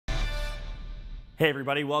Hey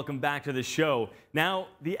everybody, welcome back to the show. Now,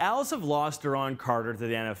 the Owls have lost Duron Carter to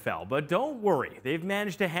the NFL, but don't worry, they've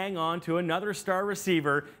managed to hang on to another star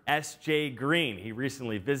receiver, S.J. Green. He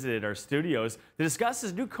recently visited our studios to discuss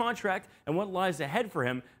his new contract and what lies ahead for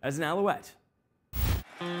him as an Alouette.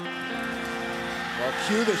 Well,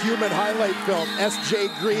 cue the human highlight film, S.J.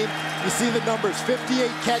 Green. You see the numbers, 58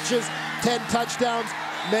 catches, 10 touchdowns,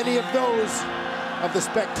 many of those of the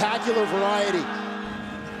spectacular variety.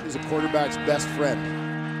 He's a quarterback's best friend.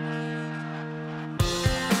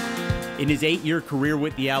 In his 8-year career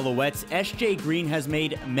with the Alouettes, S.J. Green has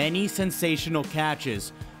made many sensational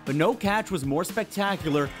catches, but no catch was more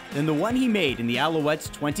spectacular than the one he made in the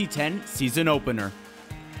Alouettes' 2010 season opener.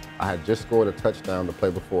 I had just scored a touchdown the play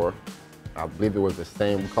before. I believe it was the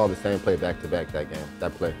same, we called the same play back-to-back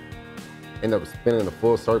that play. Ended up spinning a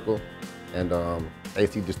full circle, and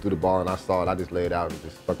AC just threw the ball, and I saw it. I just laid out and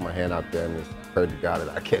just stuck my hand out there and just prayed to God that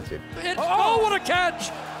I catch it. Oh, what a catch!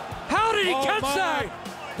 How did he catch that?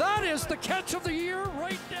 That is the catch of the year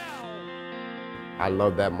right now. I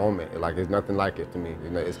love that moment. Like, there's nothing like it to me.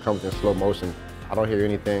 You know, it comes in slow motion. I don't hear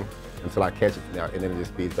anything until I catch it now, and then it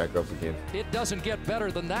just speeds back up again. It doesn't get better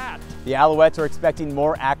than that. The Alouettes are expecting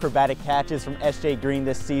more acrobatic catches from S.J. Green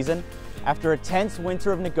this season. After a tense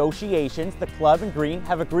winter of negotiations, the club and Green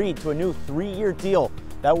have agreed to a new 3-year deal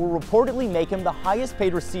that will reportedly make him the highest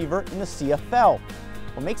paid receiver in the CFL.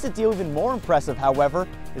 What makes the deal even more impressive, however,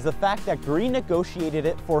 is the fact that Green negotiated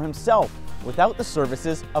it for himself without the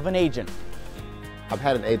services of an agent. I've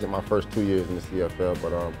had an agent my first 2 years in the CFL,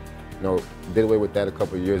 but you know, did away with that a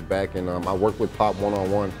couple of years back, and I worked with Pop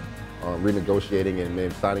one-on-one, renegotiating and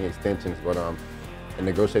then signing extensions, but and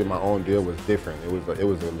negotiating my own deal was different. It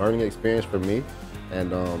was a learning experience for me,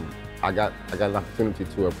 and I got an opportunity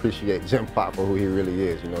to appreciate Jim Pop for who he really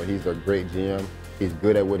is. You know, he's a great GM. He's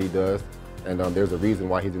good at what he does, and there's a reason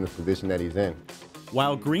why he's in the position that he's in.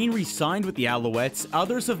 While Green re-signed with the Alouettes,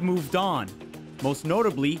 others have moved on. Most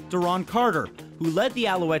notably, Duron Carter, who led the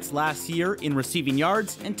Alouettes last year in receiving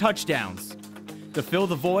yards and touchdowns. To fill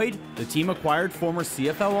the void, the team acquired former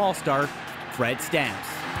CFL All-Star Fred Stamps.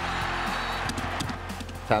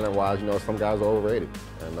 Talent-wise, you know, some guys are overrated,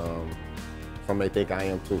 and some may think I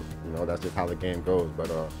am too. You know, that's just how the game goes. But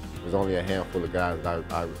there's only a handful of guys that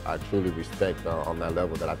I truly respect on that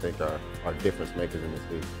level that I think are difference makers in this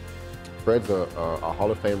league. Fred's a Hall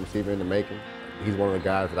of Fame receiver in the making. He's one of the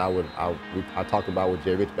guys that I talked about with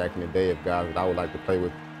Jay Rich back in the day, of guys that I would like to play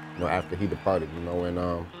with, you know, after he departed. You know, and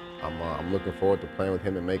I'm looking forward to playing with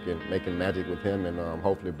him and making magic with him, and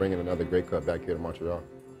hopefully bringing another Grey Cup back here to Montreal.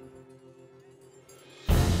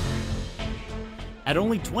 At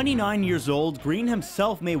only 29 years old, Green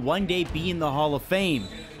himself may one day be in the Hall of Fame.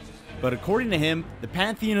 But according to him, the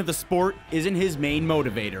pantheon of the sport isn't his main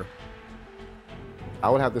motivator. I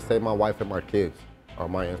would have to say my wife and my kids are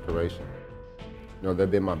my inspiration. You know, they've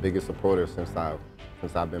been my biggest supporters since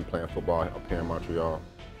I've been playing football up here in Montreal.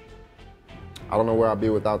 I don't know where I'd be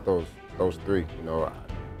without those three. You know,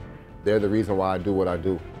 they're the reason why I do what I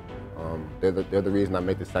do. They're the reason I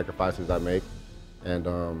make the sacrifices I make,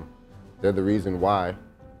 and they're the reason why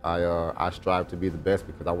I strive to be the best,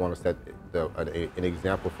 because I want to set an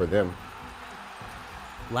example for them.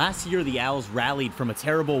 Last year, the Owls rallied from a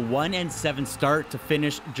terrible 1-7 start to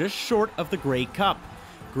finish just short of the Grey Cup.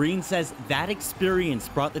 Green says that experience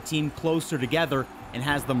brought the team closer together and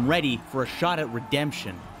has them ready for a shot at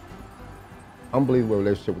redemption. Unbelievable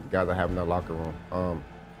relationship with the guys I have in that locker room.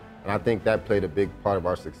 And I think that played a big part of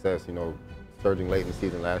our success, you know, surging late in the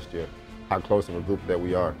season last year, how close of a group that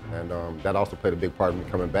we are. And that also played a big part of me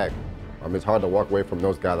coming back. It's hard to walk away from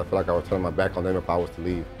those guys. I feel like I was turning my back on them if I was to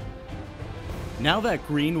leave. Now that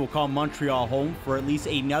Green will call Montreal home for at least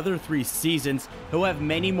another 3 seasons, he'll have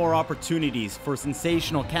many more opportunities for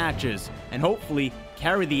sensational catches and hopefully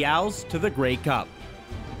carry the Owls to the Grey Cup.